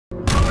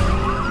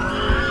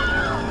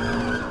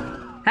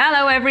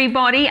Hello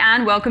everybody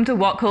and welcome to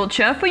What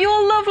Culture for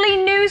your lovely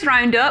news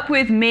roundup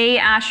with me,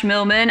 Ash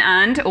Millman,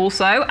 and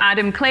also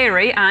Adam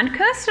Clery and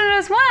Kirsten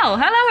as well.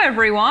 Hello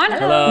everyone.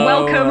 Hello.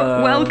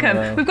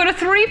 Welcome. We've got a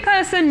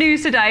three-person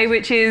news today,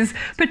 which is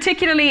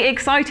particularly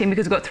exciting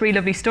because we've got three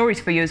lovely stories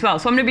for you as well.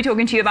 So I'm going to be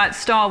talking to you about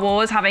Star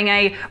Wars having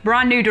a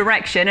brand new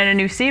direction and a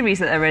new series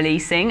that they're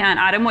releasing. And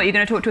Adam, what are you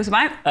going to talk to us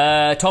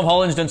about? Tom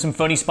Holland's done some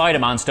funny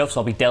Spider-Man stuff, so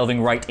I'll be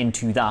delving right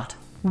into that.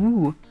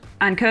 Ooh.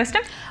 And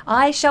Kirsten?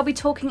 I shall be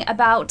talking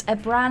about a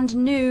brand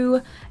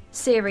new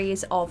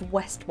series of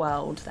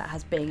Westworld that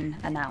has been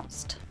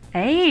announced.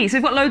 Hey, so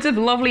we've got loads of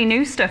lovely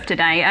new stuff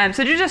today.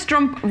 So to just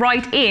jump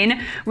right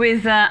in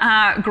with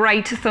our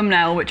great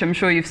thumbnail, which I'm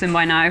sure you've seen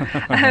by now.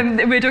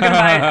 We're talking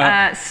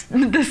about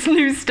this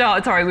new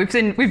Star. Sorry, we've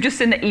just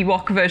seen the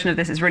Ewok version of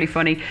this. It's really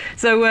funny.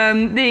 So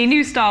the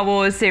new Star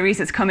Wars series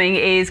that's coming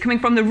is coming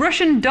from the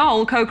Russian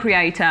Doll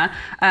co-creator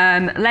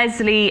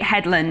Leslie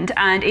Headland,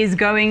 and is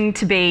going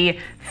to be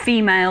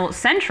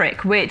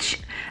female-centric, which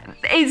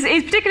is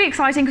particularly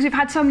exciting because we've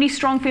had so many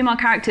strong female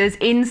characters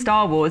in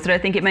Star Wars that I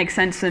think it makes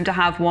sense for them to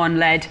have one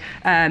led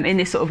in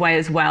this sort of way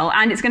as well.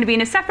 And it's going to be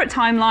in a separate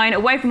timeline,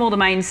 away from all the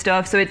main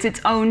stuff, so it's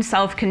its own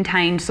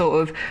self-contained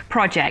sort of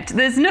project.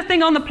 There's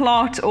nothing on the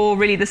plot or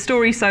really the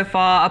story so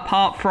far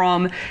apart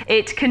from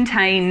it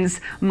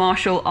contains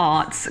martial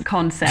arts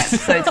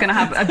concepts. So it's going to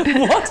have a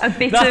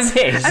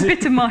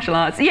bit of martial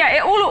arts.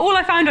 Yeah, all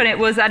I found on it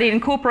was that it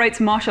incorporates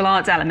martial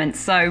arts elements.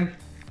 So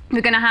we're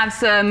going to have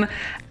some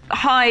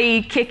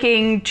high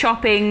kicking,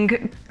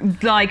 chopping,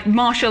 like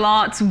martial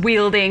arts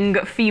wielding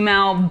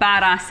female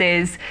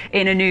badasses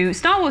in a new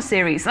Star Wars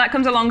series. That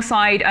comes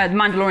alongside The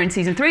Mandalorian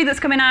Season 3 that's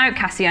coming out,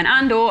 Cassian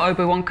Andor,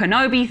 Obi-Wan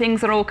Kenobi,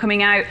 things that are all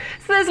coming out.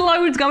 So there's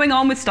loads going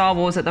on with Star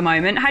Wars at the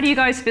moment. How do you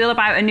guys feel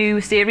about a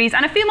new series,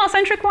 and a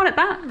female-centric one at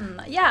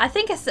that? Yeah, I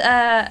think it's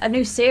a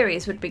new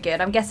series would be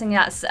good. I'm guessing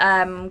that's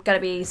going to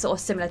be sort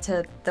of similar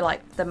to the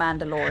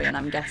Mandalorian,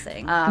 I'm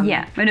guessing.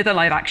 Yeah, another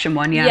live-action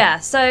one, yeah. Yeah,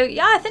 so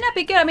yeah, I think that'd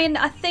be good. I mean,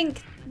 I think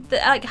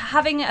that,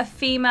 having a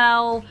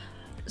female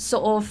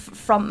sort of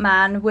front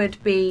man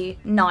would be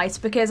nice,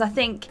 because I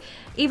think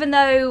even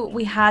though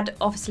we had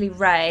obviously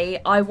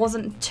Rey, I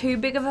wasn't too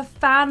big of a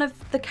fan of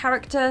the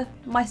character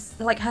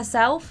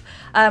herself.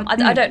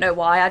 I don't know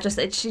why.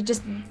 She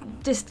just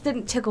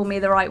didn't tickle me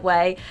the right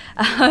way.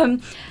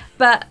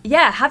 But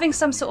yeah, having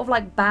some sort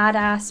of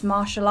badass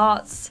martial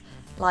arts,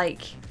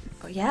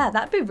 yeah,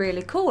 that'd be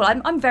really cool.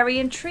 I'm very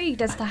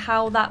intrigued as to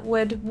how that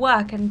would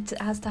work and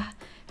as to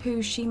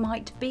who she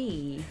might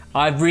be.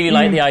 I really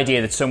like the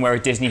idea that somewhere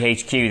at Disney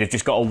HQ they've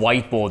just got a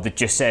whiteboard that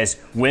just says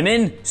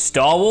women,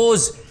 Star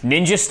Wars,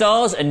 ninja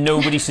stars, and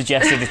nobody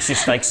suggested it's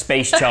just like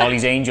Space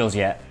Charlie's Angels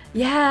yet.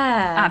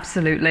 Yeah,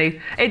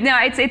 absolutely.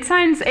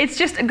 It's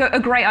just a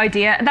great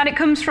idea. That it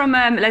comes from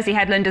Leslie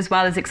Headland as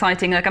well is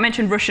exciting. Like I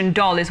mentioned, Russian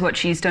Doll is what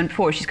she's done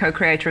before. She's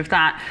co-creator of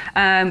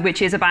that,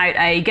 which is about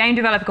a game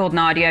developer called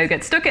Nadia who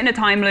gets stuck in a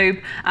time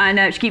loop,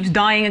 and she keeps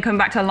dying and coming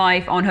back to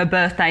life on her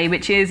birthday,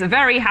 which is a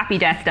very happy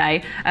death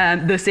day,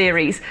 the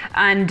series.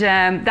 And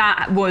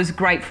that was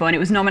great fun. It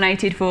was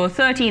nominated for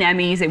 13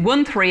 Emmys. It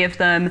won 3 of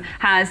them.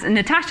 Has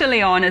Natasha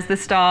Lyonne as the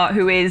star,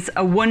 who is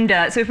a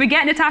wonder. So if we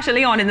get Natasha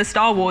Lyonne in the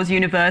Star Wars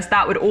universe,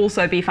 that would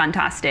also be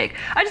fantastic.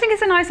 I just think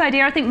it's a nice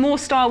idea. I think more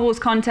Star Wars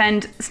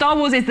content. Star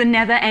Wars is the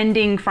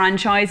never-ending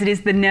franchise. It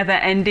is the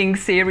never-ending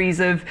series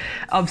of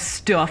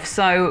stuff.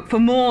 So for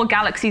more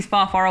galaxies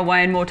far, far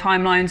away and more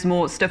timelines,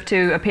 more stuff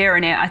to appear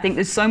in it, I think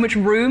there's so much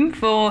room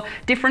for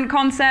different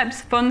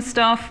concepts, fun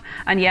stuff,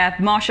 and yeah,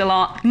 martial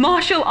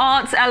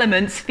arts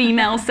elements,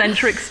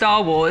 female-centric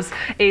Star Wars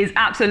is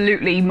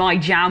absolutely my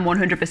jam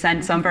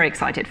 100%. So I'm very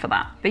excited for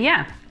that. But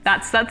yeah.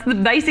 That's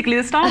basically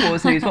the Star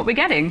Wars news, what we're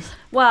getting.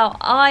 Well,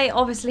 I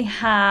obviously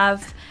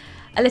have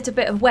a little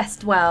bit of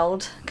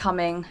Westworld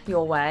coming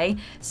your way.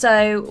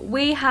 So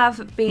we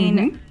have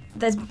been,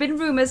 there's been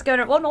rumours going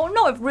on, well,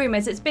 not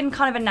rumours, it's been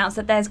kind of announced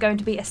that there's going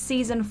to be a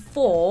season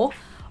 4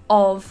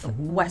 of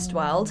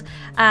Westworld.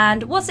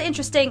 And what's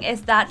interesting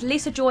is that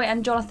Lisa Joy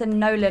and Jonathan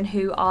Nolan,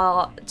 who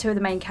are 2 of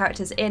the main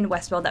characters in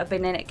Westworld that have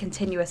been in it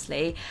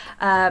continuously,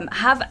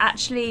 have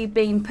actually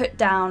been put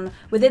down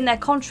within their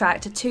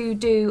contract to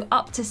do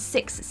up to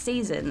 6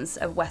 seasons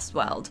of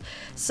Westworld.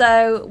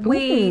 So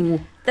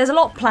there's a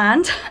lot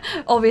planned,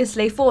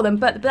 obviously, for them,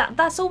 but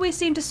that's all we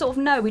seem to sort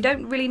of know. We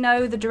don't really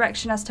know the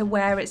direction as to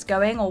where it's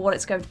going or what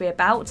it's going to be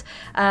about.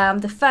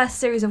 The first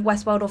series of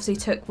Westworld obviously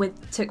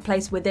took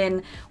place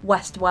within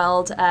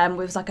Westworld. It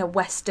was like a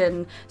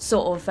Western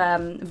sort of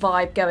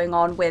vibe going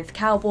on with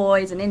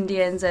cowboys and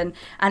Indians, and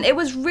it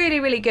was really,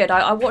 really good.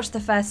 I watched the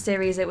first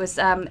series. It was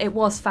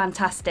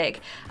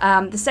fantastic.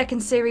 The second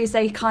series,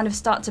 they kind of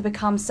start to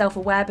become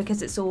self-aware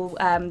because it's all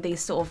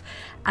these sort of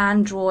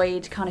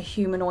android kind of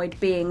humanoid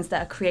beings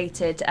that are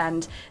created,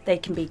 and they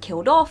can be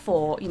killed off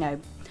or, you know,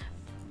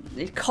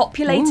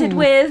 copulated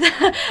with.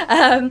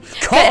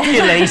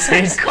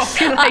 Copulated?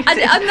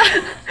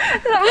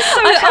 That was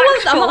so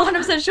I'm not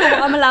 100% sure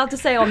what I'm allowed to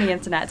say on the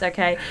internet,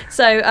 okay?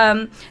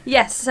 So,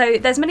 yes, so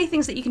there's many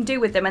things that you can do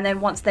with them, and then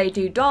once they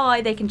do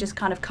die, they can just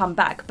kind of come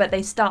back, but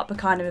they start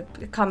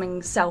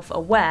becoming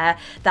self-aware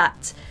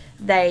that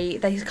they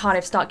kind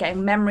of start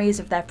getting memories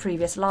of their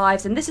previous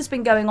lives, and this has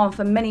been going on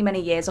for many, many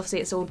years. Obviously,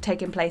 it's all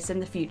taking place in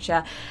the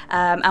future,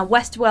 and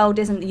Westworld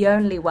isn't the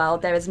only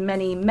world. There is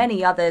many,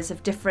 many others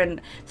of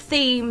different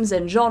themes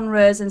and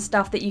genres and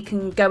stuff that you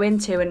can go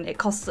into, and it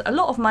costs a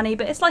lot of money,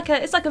 but it's like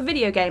a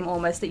video game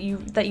almost that you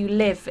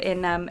live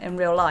in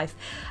real life.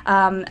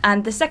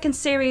 And the second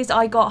series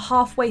I got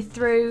halfway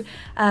through,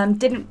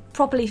 didn't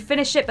properly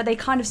finish it, but they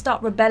kind of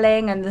start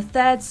rebelling, and the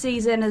third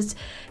season has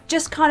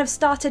just kind of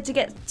started to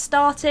get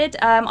started.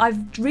 I've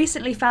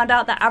recently found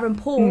out that Aaron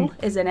Paul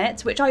is in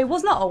it, which I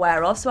was not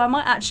aware of, so I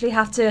might actually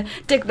have to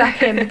dig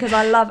back in because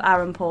I love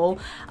Aaron Paul.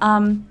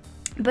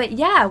 But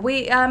yeah,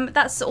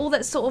 that's all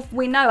that sort of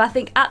we know. I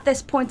think at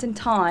this point in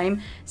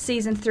time,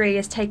 season 3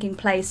 is taking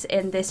place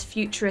in this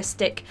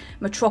futuristic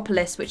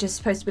metropolis, which is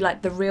supposed to be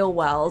like the real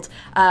world.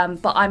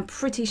 But I'm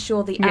pretty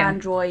sure the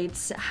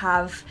androids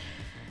have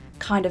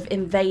kind of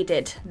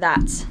invaded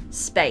that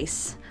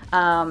space.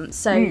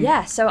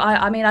 So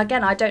I mean,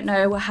 again, I don't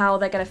know how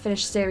they're going to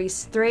finish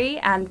series 3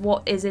 and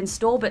what is in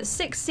store, but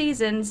 6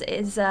 seasons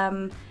is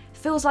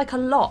feels like a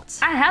lot.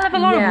 A hell of a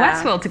lot of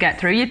Westworld to get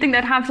through. You'd think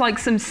they'd have like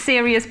some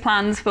serious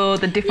plans for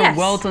the different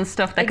worlds and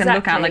stuff they can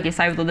look at, like you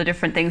say, with all the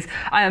different things.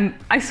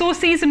 I saw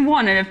season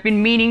 1 and I've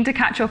been meaning to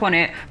catch up on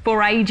it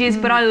for ages,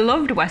 but I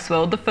loved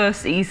Westworld, the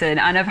first season,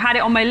 and I've had it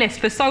on my list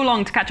for so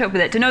long to catch up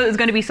with it. To know that there's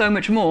going to be so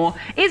much more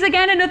is,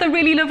 again, another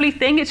really lovely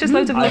thing. It's just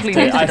loads of lovely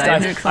news today.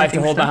 I have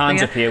to hold my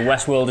hands up here.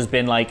 Westworld has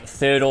been like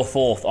 3rd or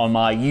 4th on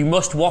my you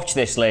must watch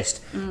this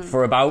list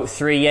for about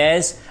 3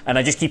 years, and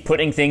I just keep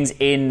putting things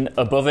in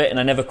above it, and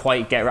I never quite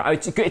get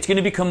right. It's going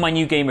to become my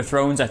new Game of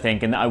Thrones, I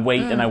think, and I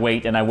wait and I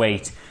wait and I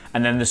wait,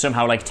 and then there's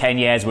somehow like 10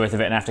 years worth of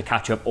it, and I have to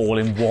catch up all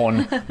in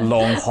one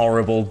long,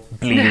 horrible,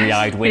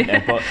 bleary-eyed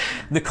winter. But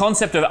the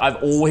concept of it, I've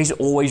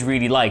always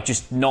really liked,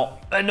 just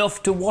not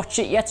enough to watch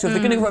it yet. So if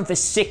they're going to run for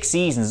 6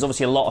 seasons, there's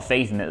obviously a lot of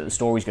faith in it that the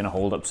story's going to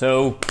hold up.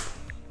 So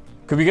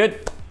could be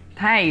good.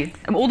 Hey,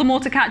 all the more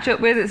to catch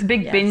up with. It's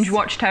big binge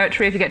watch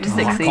territory if you get to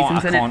 6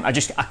 seasons in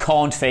it. I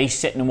can't face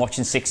sitting and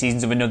watching 6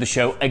 seasons of another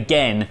show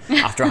again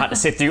after I had to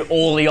sit through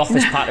all the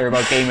office patter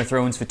about Game of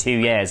Thrones for 2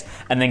 years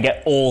and then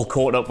get all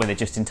caught up with it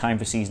just in time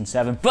for season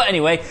 7. But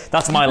anyway,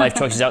 that's my life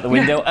choices out the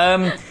window.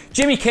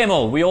 Jimmy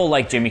Kimmel. We all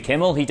like Jimmy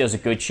Kimmel. He does a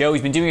good show.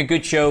 He's been doing a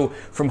good show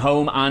from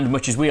home, and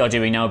much as we are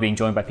doing now, being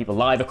joined by people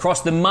live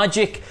across the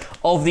magic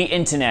of the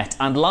internet.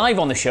 And live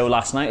on the show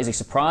last night as a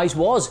surprise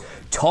was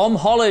Tom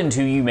Holland,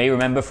 who you may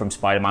remember from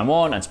Spider-Man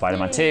 1 and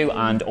Spider-Man 2,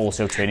 and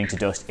also turning to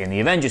dust in the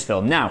Avengers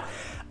film. Now,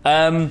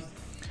 spoilers!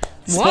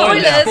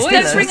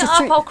 Don't bring it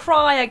up, I'll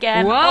cry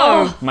again. Whoa!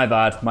 Oh. My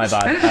bad.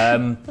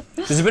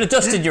 There's a bit of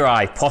dust in your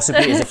eye,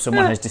 possibly as if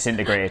someone has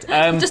disintegrated.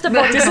 Just a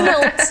body. Just a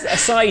little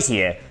aside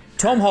here.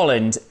 Tom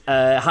Holland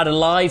had a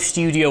live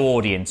studio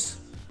audience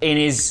in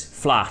his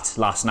flat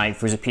last night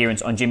for his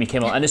appearance on Jimmy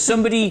Kimmel, and as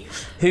somebody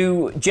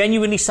who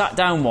genuinely sat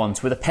down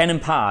once with a pen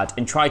and pad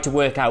and tried to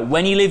work out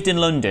when he lived in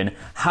London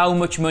how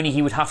much money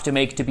he would have to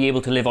make to be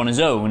able to live on his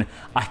own,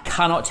 I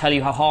cannot tell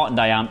you how heartened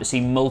I am to see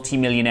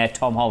multi-millionaire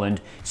Tom Holland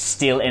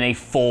still in a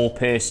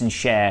 4-person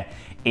share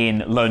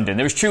in London.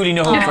 There is truly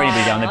no hope for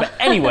anybody down there. But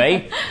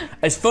anyway,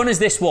 as fun as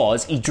this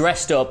was, he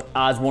dressed up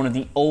as one of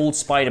the old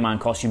Spider-Man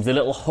costumes, the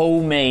little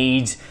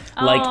homemade,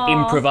 like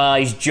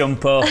improvised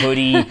jumper,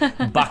 hoodie,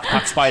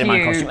 backpack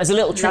Spider-Man costume, as a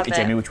little treat to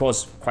Jimmy, which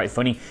was quite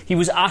funny. He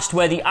was asked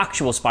where the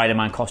actual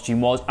Spider-Man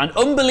costume was, and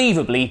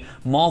unbelievably,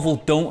 Marvel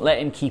don't let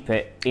him keep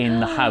it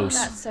in the house.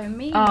 That's so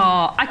mean.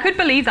 Oh, I could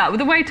believe that. With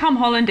the way Tom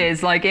Holland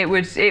is, like, it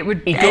would He'd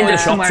go to the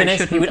shops in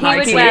it. He would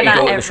wear that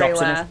go to the shops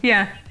in it.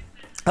 Yeah.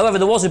 However,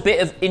 there was a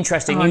bit of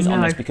interesting news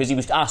on this, because he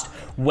was asked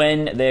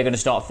when they're going to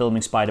start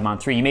filming Spider-Man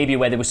 3. You may be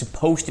aware they were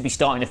supposed to be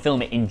starting to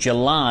film it in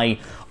July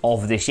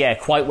of this year.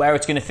 Quite where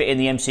it's going to fit in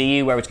the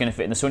MCU, where it's going to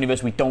fit in the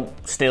Sonyverse, we don't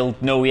still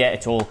know yet.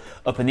 It's all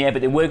up in the air.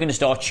 But they were going to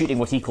start shooting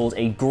what he calls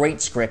a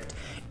great script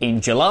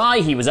in July.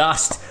 He was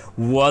asked,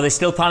 were they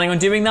still planning on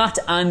doing that?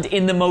 And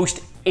in the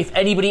most, if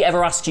anybody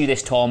ever asks you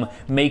this, Tom,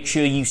 make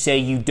sure you say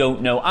you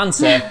don't know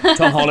answer,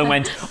 Tom Holland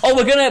went, oh,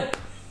 we're going to...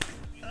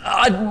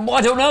 I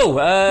don't know.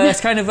 It's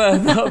kind of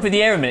up in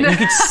the air a minute. You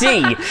could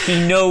see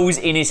he knows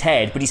in his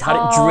head, but he's had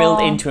it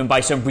drilled into him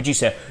by some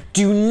producer.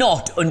 Do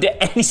not, under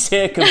any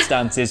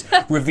circumstances,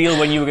 reveal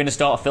when you were going to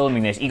start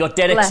filming this. He got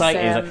dead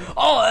excited. He was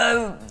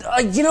like,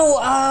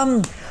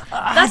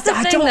 that's the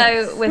thing,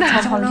 though, with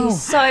Tom Holland.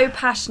 He's so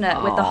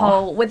passionate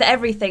with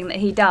everything that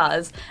he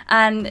does,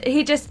 and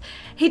he just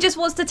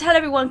wants to tell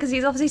everyone because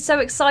he's obviously so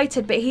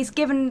excited. But he's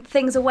given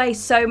things away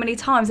so many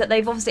times that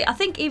they've obviously. I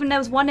think even there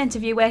was one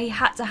interview where he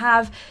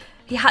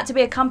he had to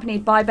be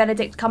accompanied by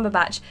Benedict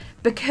Cumberbatch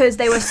because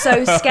they were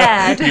so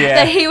scared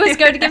that he was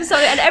going to give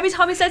something. And every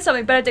time he said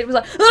something, Benedict was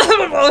like,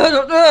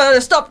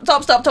 stop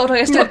talking.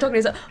 He's like,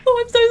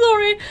 oh, I'm so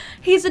sorry.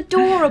 He's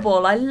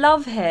adorable. I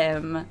love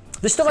him.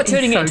 They started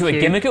turning it into a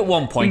gimmick at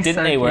one point,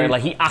 didn't they? Where cute.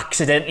 like he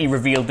accidentally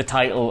revealed the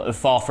title of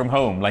Far From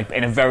Home, like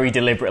in a very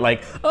deliberate,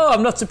 like, oh,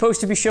 I'm not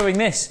supposed to be showing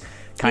this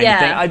kind of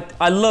thing.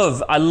 I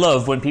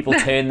love when people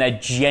turn their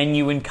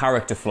genuine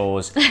character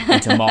flaws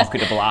into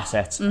marketable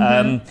assets.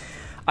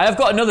 I have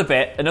got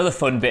another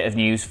fun bit of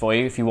news for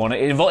you if you want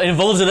it. It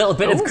involves a little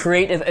bit of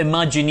creative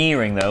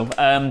imagineering though.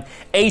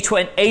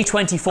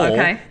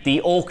 A24,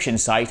 the auction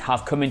site,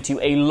 have come into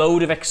a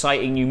load of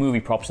exciting new movie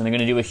props, and they're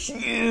going to do a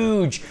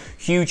huge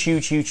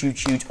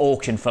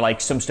auction for like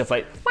some stuff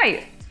like...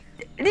 Wait,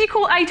 do you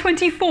call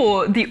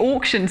A24 the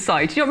auction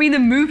site? Do you not mean the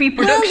movie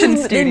production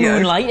studio? They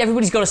moonlight.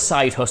 Everybody's got a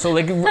side hustle.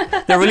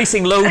 They're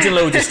releasing loads and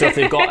loads of stuff.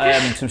 They've got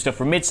some stuff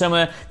from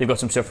Midsummer. They've got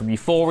some stuff from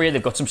Euphoria.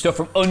 They've got some stuff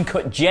from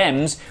Uncut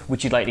Gems,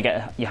 which you'd like to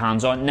get your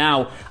hands on.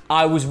 Now,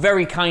 I was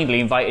very kindly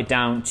invited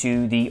down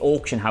to the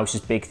auction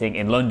house's big thing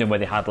in London, where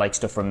they had like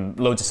stuff from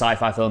loads of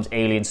sci-fi films,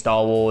 Alien,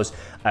 Star Wars,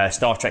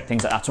 Star Trek,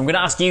 things like that. So I'm going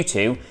to ask you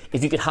two,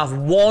 if you could have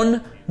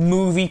one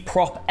movie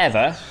prop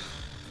ever,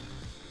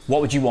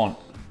 what would you want?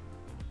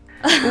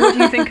 What do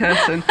you think,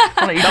 Kirsten?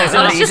 I'll let you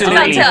I was just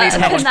about to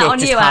pin that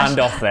on you, Ash.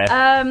 Off there.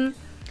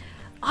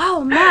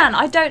 Oh man,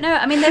 I don't know.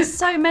 I mean, there's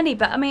so many,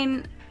 but I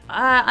mean,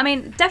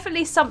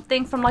 definitely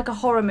something from like a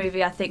horror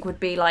movie I think would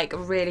be like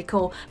really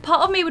cool.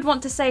 Part of me would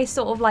want to say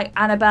sort of like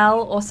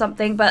Annabelle or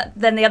something, but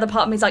then the other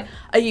part of me is like,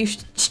 are you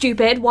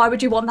stupid? Why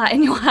would you want that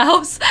in your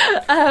house?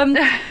 But yeah,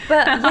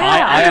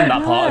 I am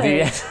that part of you,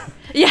 yes.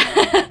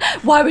 Yeah,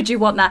 why would you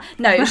want that?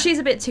 No, she's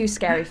a bit too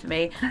scary for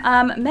me.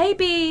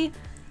 Maybe...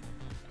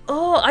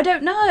 Oh, I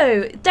don't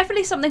know.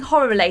 Definitely something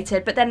horror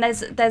related, but then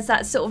there's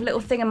that sort of little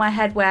thing in my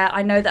head where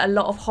I know that a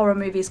lot of horror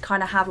movies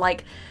kind of have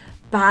like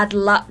bad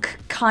luck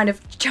kind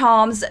of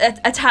charms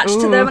attached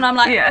to them, and I'm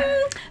like,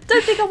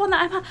 don't think I want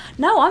that.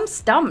 No, I'm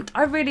stumped.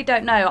 I really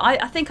don't know.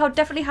 I think I'll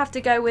definitely have to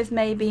go with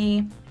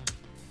maybe...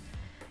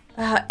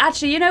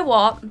 actually, you know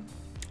what?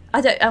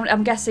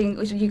 I'm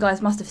guessing you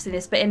guys must have seen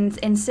this, but in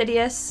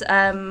Insidious,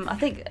 I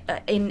think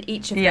in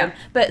each of them,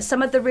 but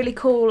some of the really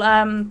cool...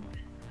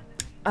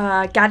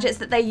 gadgets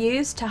that they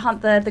use to hunt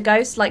the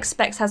ghosts, like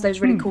Specs has those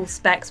really cool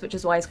Specs, which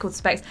is why it's called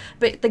Specs.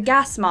 But the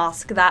gas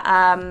mask that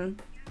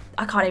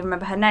I can't even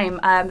remember her name,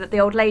 that the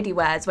old lady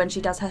wears when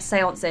she does her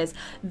seances,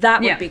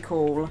 that would be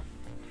cool.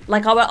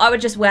 Like I would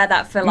just wear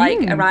that for like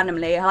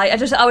randomly. Like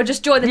I would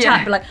just join the chat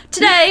and be like,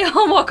 today,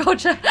 oh my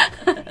god.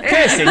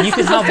 Kirsten, you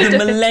could have the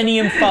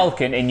Millennium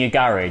Falcon in your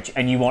garage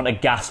and you want a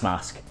gas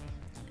mask.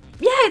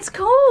 Yeah, it's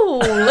cool.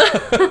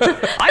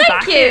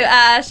 Thank you,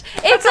 Ash.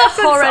 It's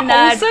a horror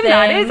nerd thing.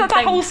 That is. That's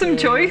a wholesome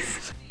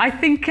choice. I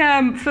think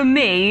for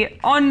me,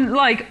 on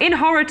like in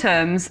horror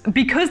terms,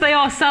 because they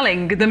are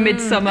selling the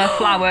Midsummer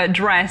flower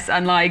dress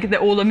and like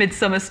all the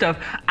Midsummer stuff,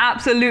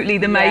 absolutely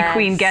the May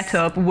Queen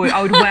get-up.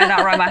 I would wear that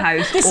around my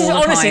house. This all is the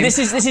honestly, time.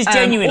 this is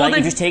genuine. Like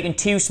you've just taken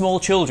two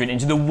small children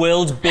into the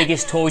world's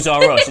biggest Toys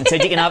R Us and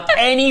said you can have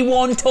any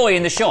one toy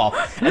in the shop,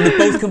 and they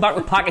both come back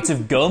with packets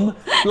of gum.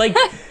 Like.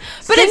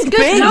 But it's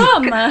good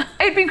gum.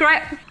 It'd be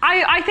great.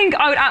 I think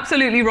I would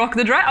absolutely rock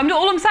the dress.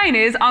 All I'm saying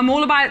is I'm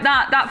all about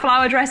that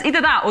flower dress,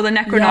 either that or the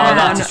Necronomicon.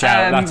 That's a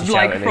shout. That's a shout,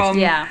 like from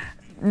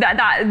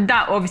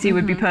that obviously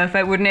would be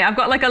perfect, wouldn't it? I've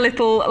got like a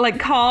little like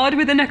card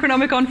with the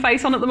Necronomicon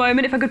face on at the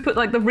moment. If I could put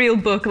like the real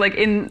book like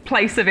in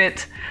place of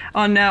it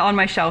on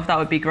my shelf, that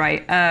would be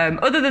great.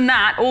 Other than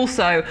that,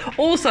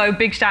 also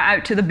big shout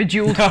out to the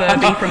Bejeweled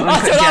Furby from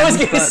Uncut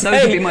Gems.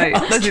 Those would be my. I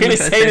was going to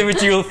say the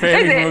Bejeweled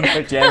Furby from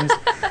Uncut Gems.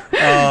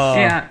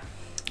 Yeah.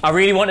 I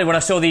really wanted, when I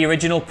saw the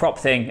original prop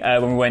thing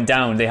when we went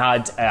down, they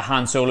had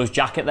Han Solo's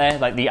jacket there,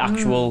 like the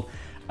actual,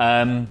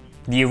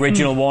 the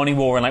original one he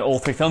wore in like all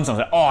three films. I was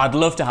like, oh, I'd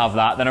love to have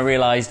that. Then I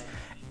realised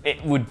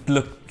it would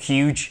look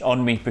huge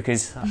on me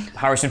because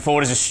Harrison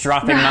Ford is a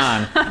strapping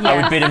man.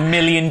 I would bid $1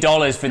 million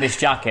for this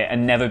jacket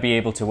and never be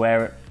able to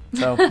wear it.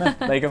 So,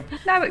 there you go.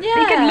 No, but you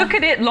can look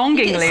at it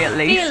longingly at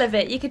least. Feel of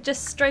it. You could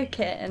just stroke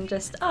it and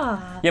just,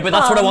 Yeah, but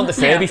that's what I want the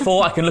Furby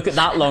for. I can look at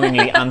that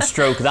longingly and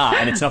stroke that,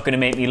 and it's not going to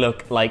make me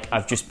look like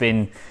I've just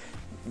been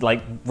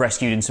like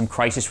rescued in some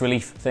crisis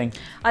relief thing.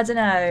 I don't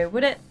know.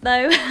 Would it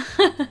though?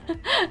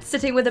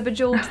 Sitting with a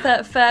bejeweled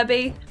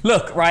Furby.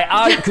 Look, right.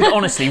 I could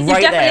honestly,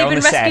 right there on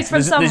the set.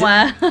 From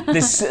somewhere.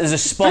 There's a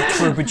spot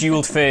for a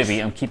bejeweled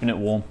Furby. I'm keeping it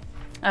warm.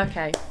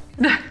 Okay.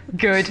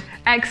 Good.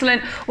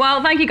 Excellent.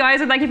 Well, thank you guys,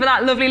 and thank you for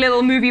that lovely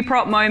little movie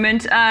prop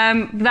moment.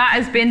 That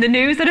has been the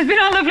news. That has been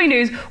our lovely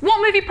news.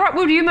 What movie prop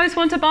would you most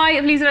want to buy?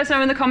 Please let us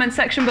know in the comments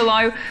section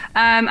below.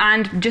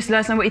 And just let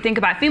us know what you think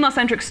about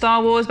female-centric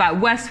Star Wars, about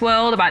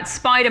Westworld, about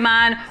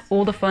Spider-Man,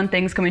 all the fun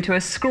things coming to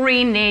a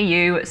screen near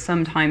you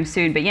sometime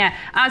soon. But yeah,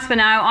 as for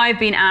now, I've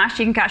been Ash.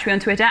 You can catch me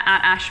on Twitter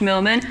at Ash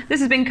Millman.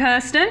 This has been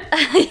Kirsten.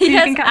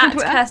 Yes, at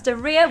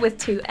Kirsten Ria with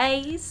 2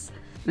 A's.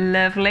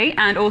 Lovely.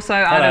 And also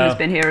Adam has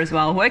been here as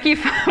well. Where can you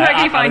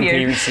find you?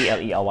 Clery,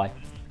 Clery.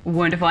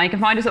 Wonderful. You can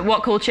find us at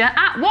What Culture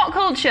at What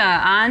Culture.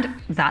 And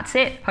that's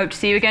it. Hope to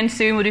see you again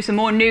soon. We'll do some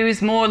more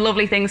news, more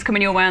lovely things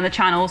coming your way on the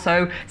channel.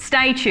 So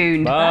stay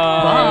tuned.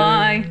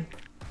 Bye. Bye.